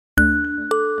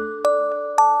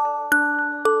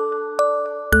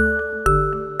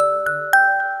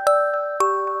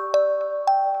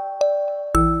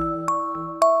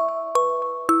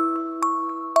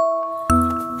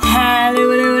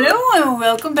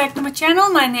welcome back to my channel.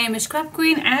 My name is Scrap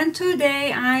Queen and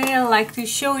today I like to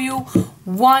show you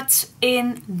what's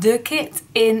in the kit,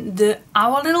 in the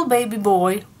Our Little Baby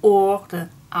Boy or the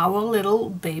Our Little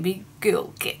Baby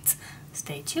Girl kit.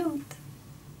 Stay tuned.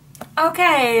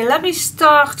 Okay, let me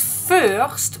start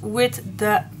first with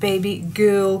the baby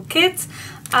girl kit.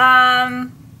 Alright,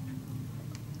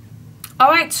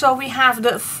 so we have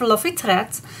the fluffy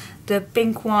thread, the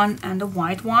pink one and the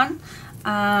white one.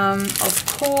 Of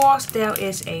course there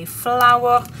is a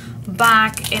flower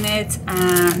bag in it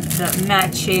and the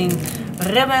matching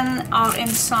ribbon are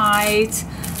inside,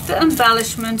 the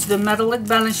embellishments, the metal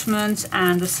embellishments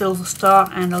and the silver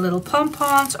star and the little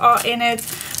pom-poms are in it.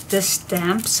 The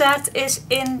stamp set is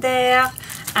in there,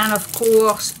 and of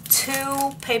course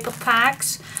 2 paper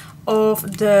packs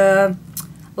of the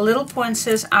Little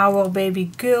Princess Our Baby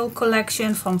Girl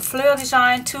collection from Fleur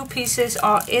Design. 2 pieces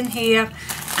are in here,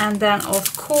 and then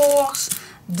of course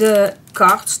the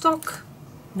cardstock.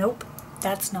 Nope,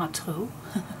 that's not true.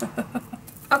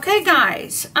 Okay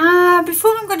guys,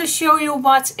 before I'm going to show you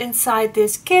what's inside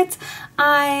this kit,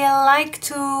 I like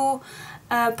to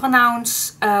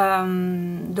pronounce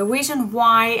the reason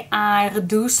why I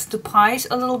reduced the price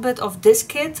a little bit of this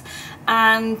kit,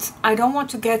 and I don't want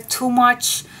to get too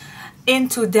much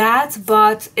into that,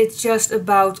 but it's just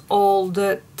about all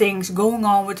the things going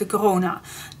on with the corona.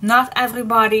 Not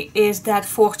everybody is that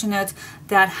fortunate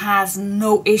that has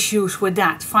no issues with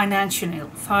that financial, yeah,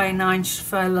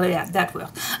 that word.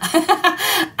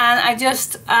 And I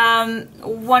just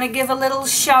want to give a little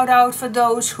shout out for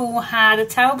those who had a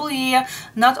terrible year,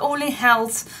 not only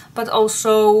health but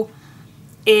also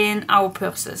in our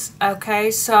purses. Okay,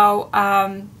 so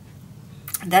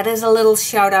that is a little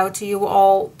shout out to you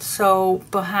all. So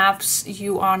perhaps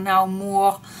you are now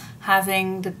more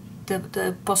having the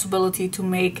possibility to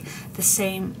make the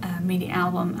same mini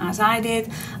album as I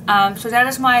did. So that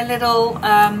is my little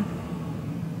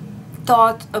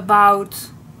thought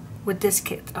about with this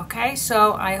kit. Okay,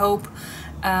 so I hope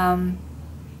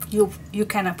you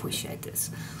can appreciate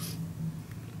this.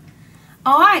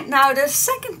 Alright, now the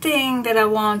second thing that I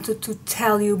wanted to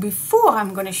tell you before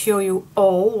I'm going to show you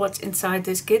all what's inside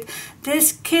this kit.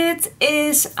 This kit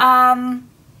is a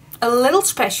little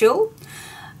special.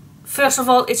 First of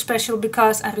all, it's special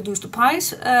because I reduced the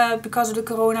price because of the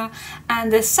corona.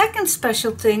 And the second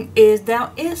special thing is there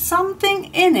is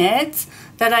something in it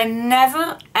that I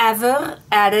never ever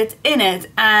added in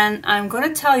it. And I'm going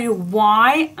to tell you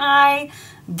why I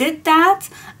did that.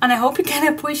 And I hope you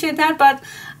can appreciate that. But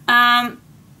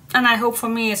and I hope for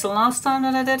me it's the last time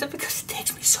that I did it, because it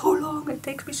takes me so long. It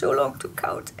takes me so long to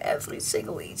count every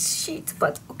single each sheet.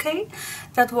 But okay,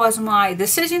 that was my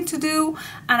decision to do,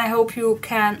 and I hope you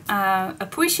can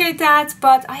appreciate that.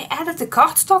 But I added the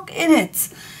cardstock in it.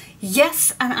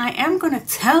 Yes, and I am going to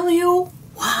tell you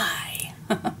why.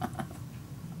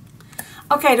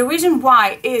 Okay, the reason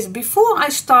why is before I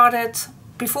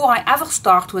ever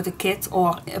start with a kit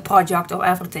or a project or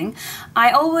everything,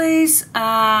 I always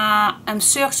am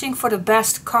searching for the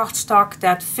best cardstock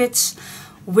that fits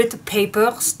with the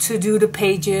papers to do the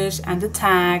pages and the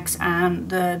tags and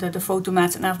the photo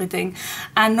mats and everything.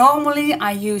 And normally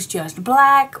I use just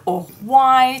black or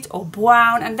white or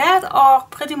brown, and that are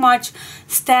pretty much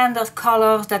standard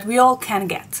colors that we all can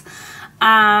get.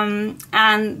 And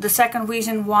the second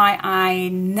reason why I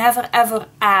never ever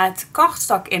add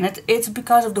cardstock in it, it's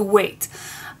because of the weight.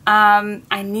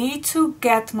 I need to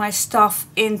get my stuff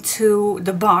into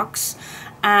the box,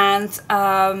 and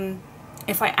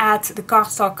if I add the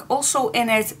cardstock also in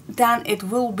it, then it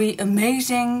will be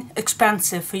amazing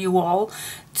expensive for you all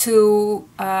to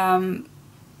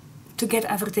get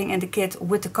everything in the kit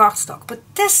with the cardstock. But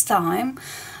this time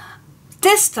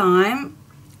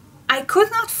I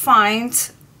could not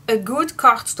find a good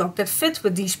cardstock that fit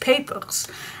with these papers,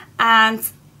 and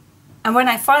when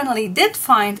I finally did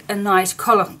find a nice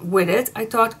color with it, I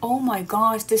thought, oh my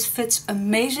gosh, this fits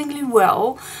amazingly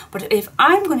well. But if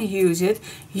I'm going to use it,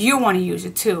 you want to use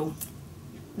it too.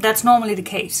 That's normally the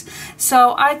case.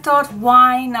 So I thought,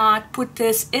 why not put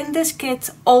this in this kit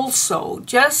also,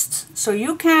 just so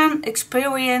you can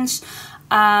experience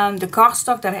the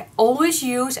cardstock that I always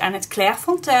use, and it's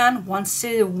Clairefontaine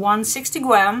 160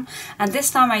 gram, and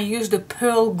this time I used the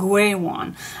pearl gray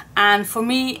one. And for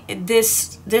me,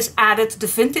 this added the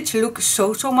vintage look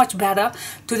so much better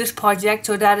to this project,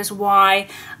 so that is why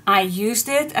I used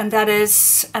it, and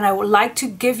I would like to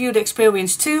give you the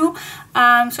experience too.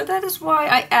 So that is why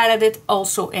I added it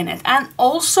also in it. And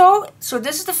also, so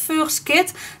this is the first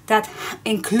kit that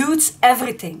includes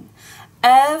everything.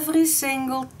 Every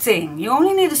single thing. You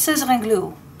only need a scissor and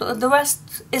glue. The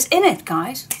rest is in it,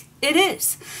 guys. it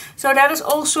is. So that is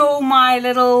also my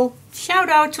little shout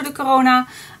out to the Corona,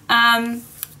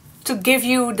 to give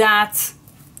you that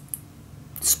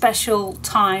special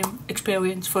time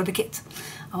experience for the kit.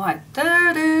 Alright,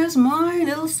 that is my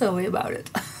little story about it.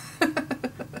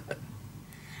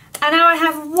 And now I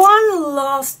have one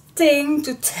last thing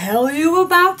to tell you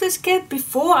about this kit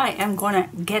before I am gonna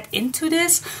get into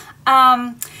this.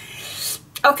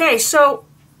 Okay, so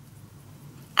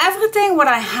everything what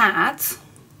I had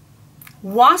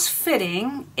was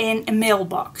fitting in a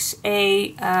mailbox,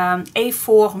 a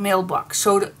A4 mailbox,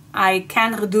 so that I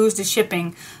can reduce the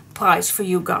shipping price for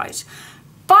you guys.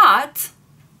 But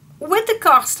with the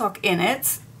cardstock in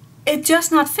it, it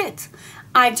just not fit.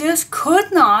 I just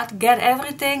could not get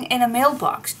everything in a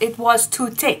mailbox. It was too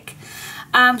thick.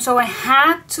 So I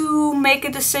had to make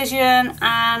a decision,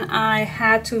 and I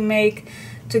had to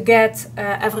get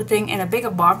everything in a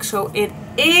bigger box. So it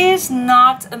is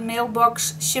not a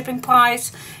mailbox shipping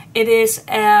price. It is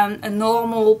a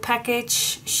normal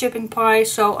package shipping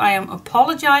price. So I am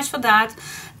apologize for that.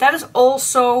 That is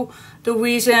also the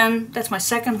reason, that's my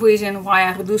second reason why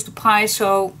I reduced the price.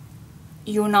 So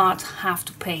you not have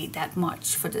to pay that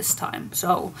much for this time.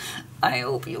 So I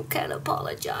hope you can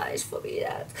apologize for me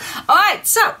that. Alright,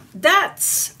 so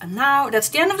that's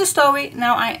the end of the story.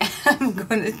 Now I am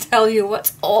going to tell you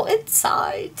what's all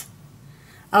inside.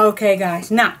 Okay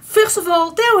guys, now first of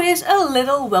all, there is a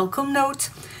little welcome note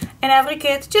in every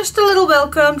kit. Just a little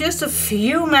welcome, just a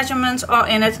few measurements are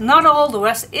in it. Not all, the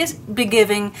rest is be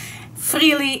giving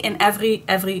freely in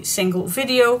every single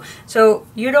video. So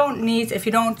you don't need, if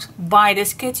you don't buy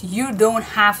this kit, you don't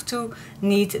have to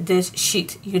need this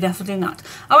sheet. You definitely not.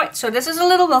 Alright, so this is a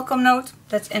little welcome note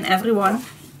that's in every one.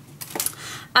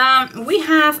 We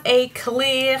have a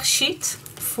clear sheet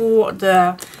for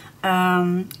the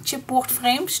chipboard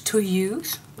frames to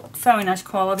use. Very nice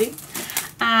quality.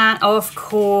 And of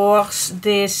course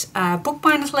this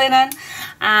bookbinder's linen,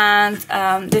 and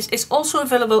this is also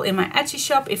available in my Etsy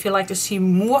shop. If you like to see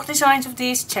more designs of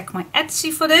these, check my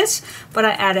Etsy for this. But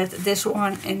I added this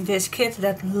one in this kit,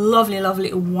 that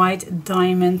lovely white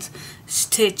diamond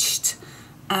stitched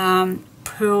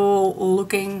pearl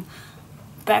looking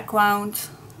background.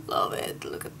 Love it,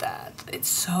 look at that, it's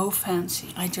so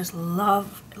fancy. I just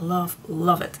love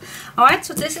it. Alright,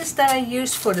 so this is that I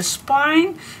used for the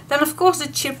spine. Then of course the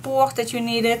chipboard that you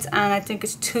needed, and I think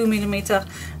it's 2mm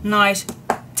nice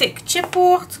thick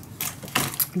chipboard.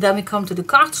 Then we come to the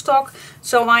cardstock.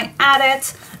 So I added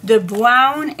the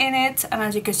brown in it, and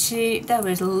as you can see there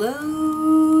is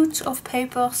loads of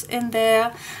papers in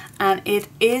there. And it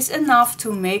is enough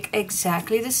to make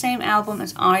exactly the same album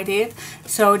as I did.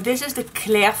 So this is the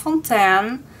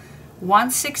Clairefontaine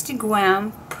 160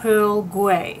 gram Pearl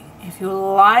Grey. If you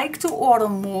like to order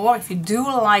more, if you do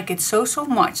like it so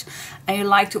much, and you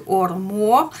like to order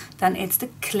more, then it's the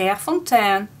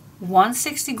Clairefontaine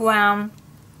 160 gram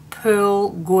Pearl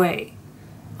Grey.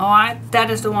 Alright, that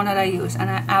is the one that I use,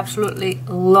 and I absolutely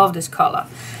love this color.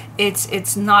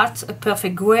 It's not a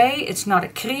perfect grey, it's not a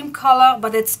cream color,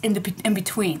 but it's in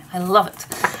between. I love it.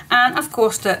 And of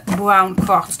course the brown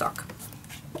cardstock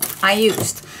I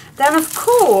used. Then of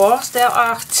course there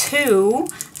are two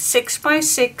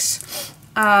 6x6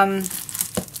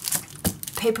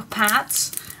 paper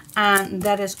pads, and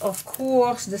that is of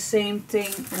course the same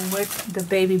thing with the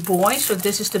baby boy. So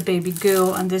this is the baby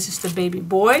girl and this is the baby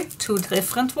boy, two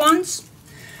different ones.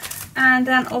 And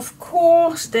then of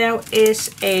course there is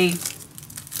a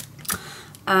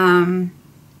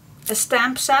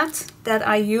stamp set that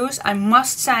I use. I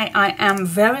must say I am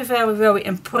very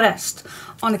impressed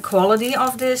on the quality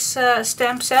of this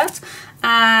stamp set.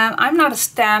 I'm not a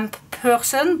stamp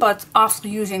person, but after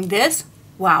using this,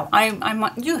 wow,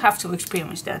 you have to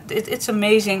experience that. It's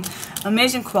amazing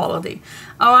quality.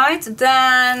 Alright,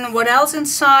 then what else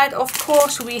inside? Of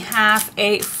course we have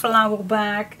a flower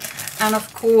bag. And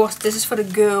of course this is for the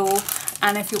girl.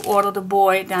 And if you order the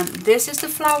boy, then this is the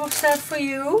flower set for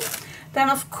you. Then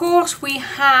of course we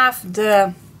have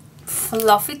the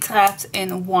fluffy thread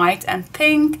in white and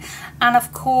pink. And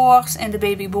of course in the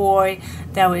baby boy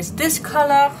there is this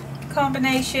color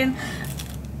combination.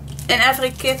 In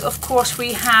every kit of course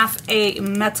we have a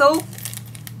metal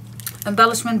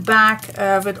embellishment bag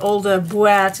with all the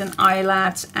braids and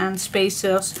eyelets and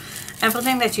spacers,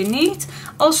 everything that you need.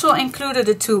 Also included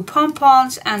the two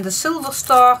pom-poms and the silver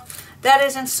star that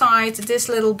is inside this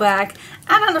little bag.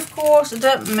 And then of course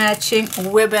the matching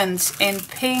ribbons in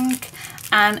pink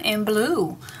and in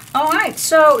blue. Alright,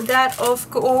 so that of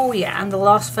course, oh yeah, and the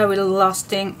very last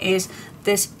thing is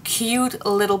this cute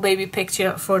little baby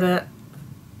picture for the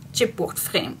chipboard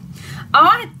frame.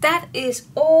 Alright, that is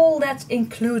all that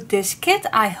include this kit.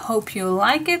 I hope you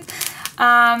like it.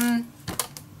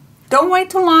 Don't wait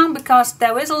too long because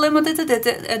there is a limited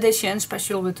edition,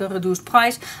 especially with the reduced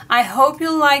price. I hope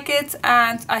you like it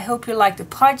and I hope you like the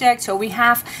project. So we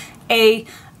have a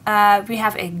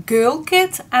girl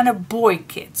kit and a boy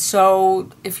kit. So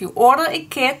if you order a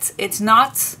kit, it's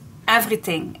not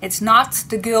everything. It's not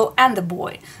the girl and the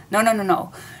boy.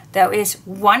 No. There is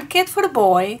one kit for the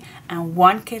boy and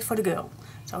one kit for the girl.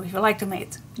 So if you like to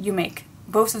make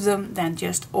both of them, then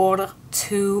just order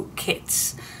 2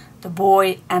 kits. The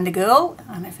boy and the girl.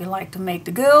 And if you like to make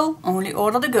the girl, only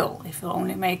order the girl. If you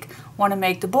only want to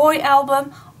make the boy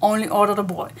album, only order the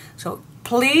boy. So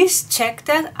please check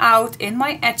that out in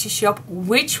my Etsy shop,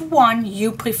 which one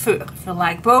you prefer. If you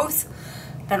like both,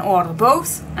 then order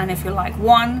both. And if you like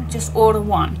one, just order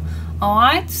one.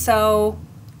 Alright, so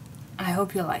I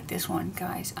hope you like this one,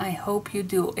 guys. I hope you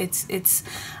do.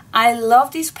 I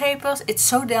love these papers. It's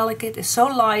so delicate, it's so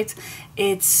light,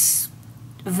 it's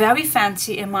very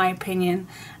fancy in my opinion.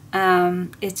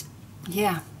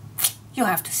 Yeah, you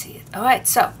have to see it. Alright,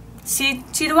 so see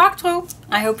the walkthrough.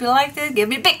 I hope you liked it. Give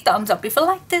me a big thumbs up if you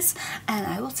like this, and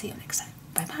I will see you next time.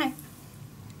 Bye bye.